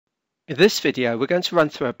In this video, we're going to run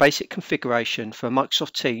through a basic configuration for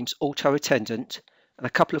Microsoft Teams Auto Attendant and a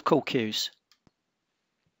couple of call queues.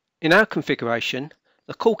 In our configuration,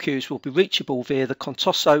 the call queues will be reachable via the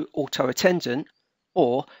Contoso Auto Attendant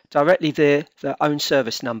or directly via their own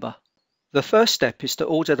service number. The first step is to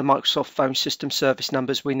order the Microsoft Phone System service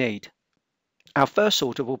numbers we need. Our first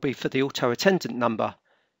order will be for the Auto Attendant number.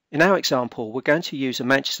 In our example, we're going to use a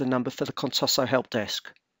Manchester number for the Contoso Help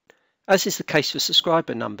Desk. As is the case for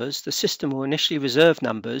subscriber numbers, the system will initially reserve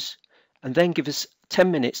numbers and then give us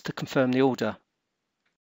 10 minutes to confirm the order.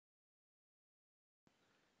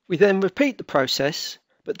 We then repeat the process,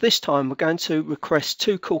 but this time we're going to request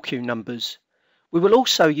two call queue numbers. We will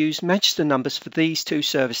also use Manchester numbers for these two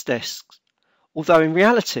service desks, although in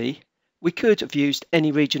reality we could have used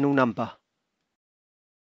any regional number.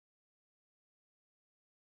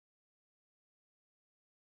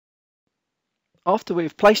 After we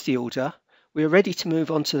have placed the order, we are ready to move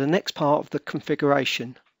on to the next part of the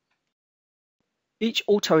configuration. Each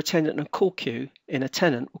auto attendant and call queue in a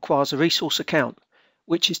tenant requires a resource account,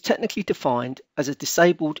 which is technically defined as a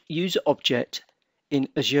disabled user object in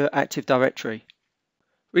Azure Active Directory.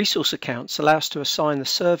 Resource accounts allow us to assign the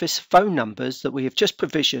service phone numbers that we have just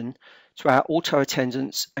provisioned to our auto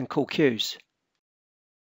attendants and call queues.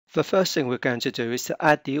 The first thing we're going to do is to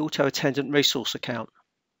add the auto attendant resource account.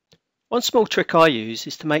 One small trick I use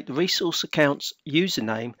is to make the resource account's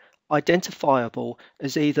username identifiable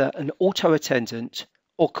as either an auto attendant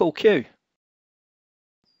or call queue.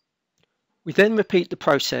 We then repeat the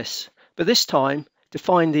process, but this time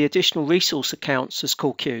define the additional resource accounts as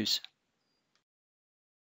call queues.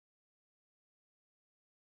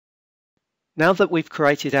 Now that we've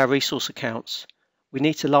created our resource accounts, we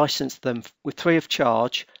need to license them with free of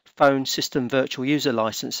charge phone system virtual user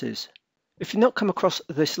licenses. If you've not come across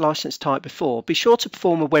this license type before, be sure to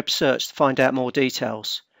perform a web search to find out more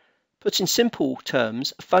details. Put in simple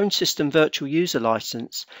terms, a phone system virtual user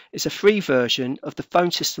license is a free version of the phone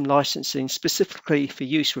system licensing specifically for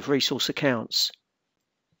use with resource accounts.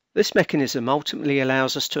 This mechanism ultimately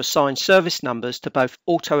allows us to assign service numbers to both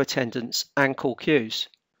auto attendants and call queues.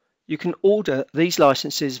 You can order these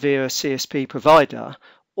licenses via a CSP provider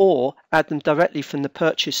or add them directly from the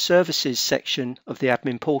Purchase Services section of the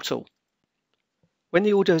admin portal. When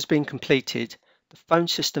the order has been completed, the phone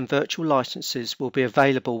system virtual licenses will be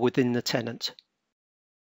available within the tenant.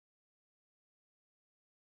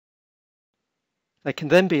 They can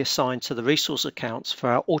then be assigned to the resource accounts for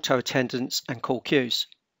our auto attendants and call queues.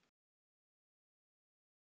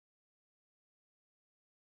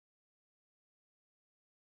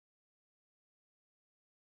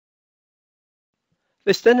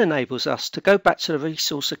 This then enables us to go back to the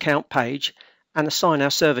resource account page and assign our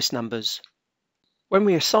service numbers. When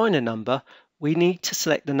we assign a number, we need to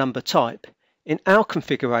select the number type. In our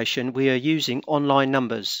configuration, we are using online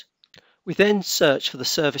numbers. We then search for the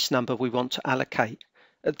service number we want to allocate.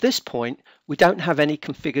 At this point, we don't have any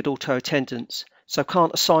configured auto attendants, so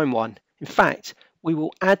can't assign one. In fact, we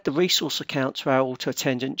will add the resource account to our auto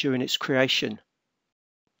attendant during its creation.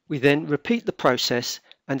 We then repeat the process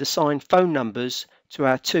and assign phone numbers to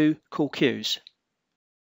our two call queues.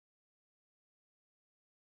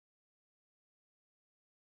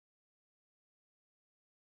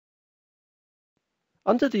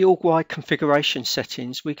 Under the org-wide configuration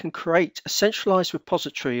settings, we can create a centralized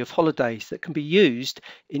repository of holidays that can be used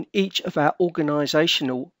in each of our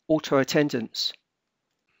organizational auto attendants.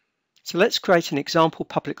 So let's create an example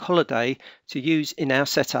public holiday to use in our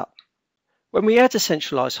setup. When we add a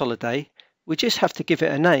centralized holiday, we just have to give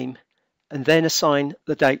it a name and then assign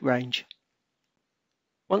the date range.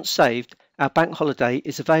 Once saved, our bank holiday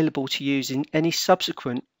is available to use in any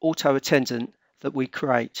subsequent auto attendant that we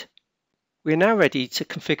create. We are now ready to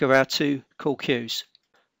configure our two call queues.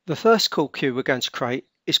 The first call queue we're going to create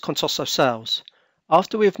is Contoso Sales.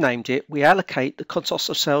 After we have named it, we allocate the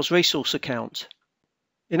Contoso Sales resource account.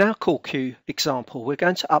 In our call queue example, we're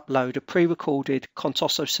going to upload a pre-recorded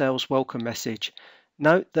Contoso Sales welcome message.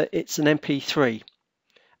 Note that it's an MP3,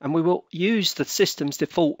 and we will use the system's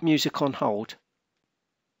default music on hold.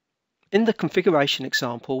 In the configuration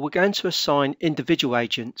example, we're going to assign individual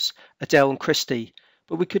agents, Adele and Christy,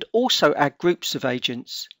 but we could also add groups of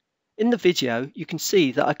agents. In the video, you can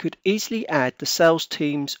see that I could easily add the sales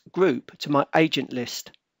team's group to my agent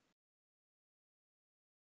list.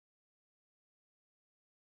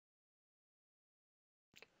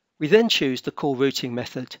 We then choose the call routing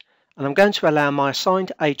method, and I'm going to allow my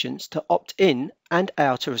assigned agents to opt in and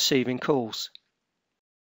out of receiving calls.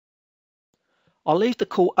 I'll leave the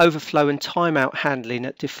call overflow and timeout handling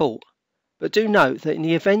at default, but do note that in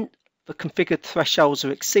the event the configured thresholds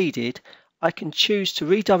are exceeded, I can choose to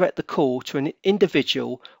redirect the call to an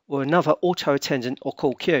individual or another auto attendant or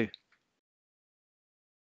call queue.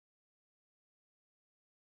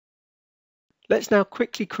 Let's now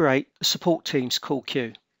quickly create the support team's call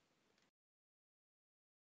queue.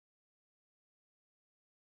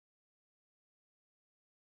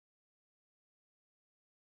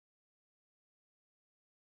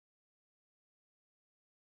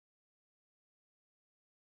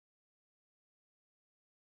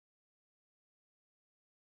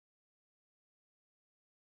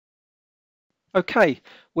 Okay,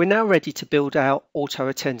 we're now ready to build our auto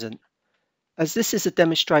attendant. As this is a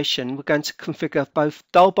demonstration, we're going to configure both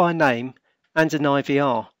dial by name and an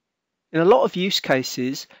IVR. In a lot of use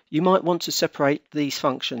cases, you might want to separate these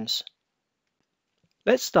functions.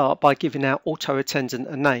 Let's start by giving our auto attendant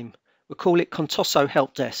a name. We'll call it Contoso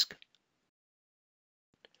Help Desk.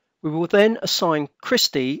 We will then assign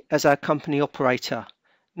Christy as our company operator.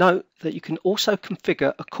 Note that you can also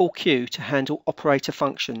configure a call queue to handle operator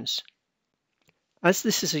functions. As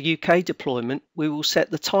this is a UK deployment, we will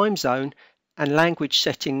set the time zone and language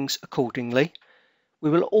settings accordingly.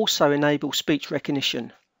 We will also enable speech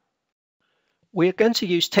recognition. We are going to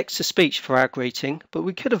use text-to-speech for our greeting, but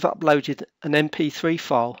we could have uploaded an MP3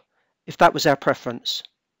 file if that was our preference.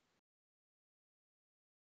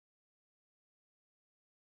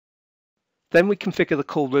 Then we configure the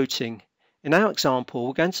call routing. In our example,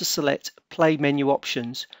 we're going to select Play Menu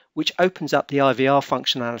Options, which opens up the IVR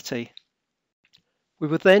functionality. We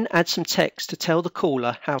will then add some text to tell the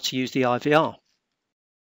caller how to use the IVR.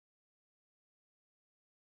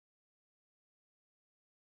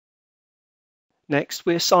 Next,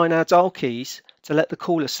 we assign our dial keys to let the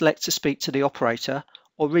caller select to speak to the operator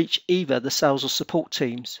or reach either the sales or support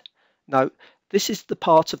teams. Note, this is the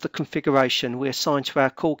part of the configuration we assign to our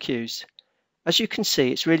call queues. As you can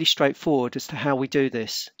see, it's really straightforward as to how we do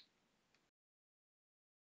this.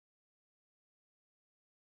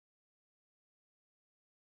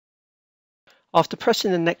 After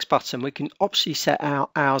pressing the next button, we can optionally set our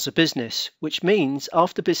hours of business, which means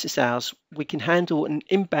after business hours, we can handle an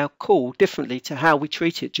inbound call differently to how we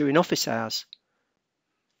treat it during office hours.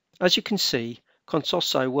 As you can see,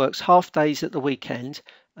 Contoso works half days at the weekend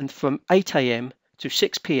and from 8 AM to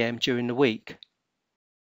 6 PM during the week.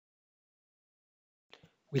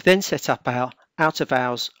 We then set up our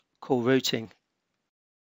out-of-hours call routing.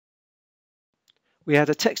 We add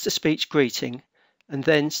a text-to-speech greeting and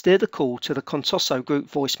then steer the call to the Contoso group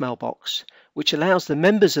voicemail box, which allows the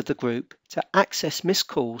members of the group to access missed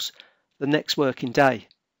calls the next working day.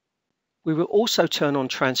 We will also turn on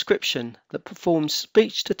transcription that performs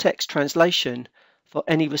speech-to-text translation for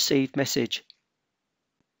any received message.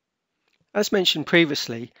 As mentioned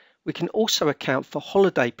previously, we can also account for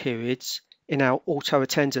holiday periods in our auto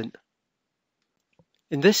attendant.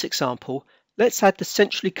 In this example, let's add the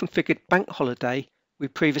centrally configured bank holiday we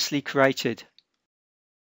previously created.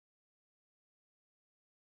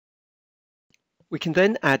 We can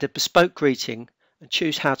then add a bespoke greeting and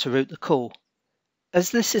choose how to route the call.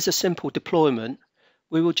 As this is a simple deployment,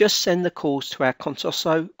 we will just send the calls to our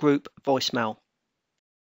Contoso group voicemail.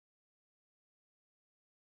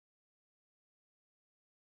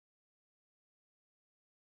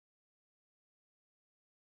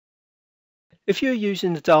 If you're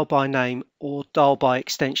using the dial by name or dial by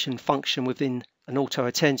extension function within an auto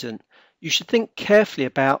attendant, you should think carefully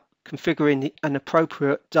about configuring an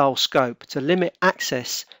appropriate dial scope to limit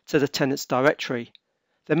access to the tenant's directory.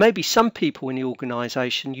 There may be some people in the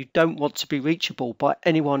organisation you don't want to be reachable by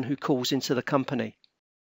anyone who calls into the company.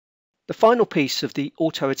 The final piece of the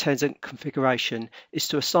auto attendant configuration is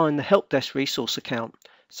to assign the help desk resource account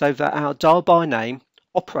so that our dial by name,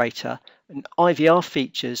 operator and IVR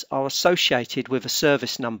features are associated with a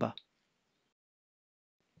service number.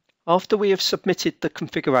 After we have submitted the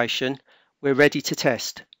configuration, we're ready to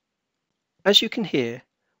test. As you can hear,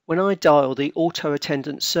 when I dial the auto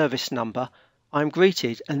attendant service number, I am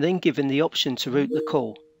greeted and then given the option to route the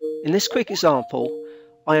call. In this quick example,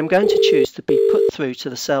 I am going to choose to be put through to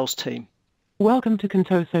the sales team. Welcome to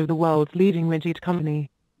Contoso, the world's leading widget company.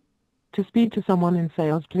 To speak to someone in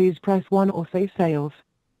sales, please press 1 or say sales.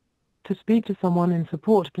 To speak to someone in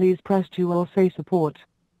support, please press 2 or say support.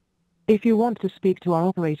 If you want to speak to our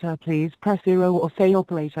operator, please press 0 or say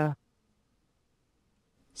operator.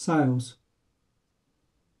 Sales.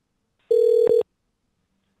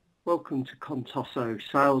 Welcome to Contoso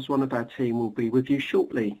Sales. One of our team will be with you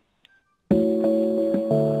shortly.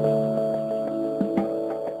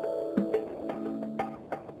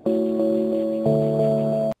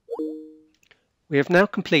 We have now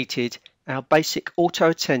completed our basic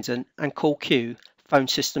auto attendant and call queue phone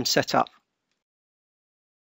system setup.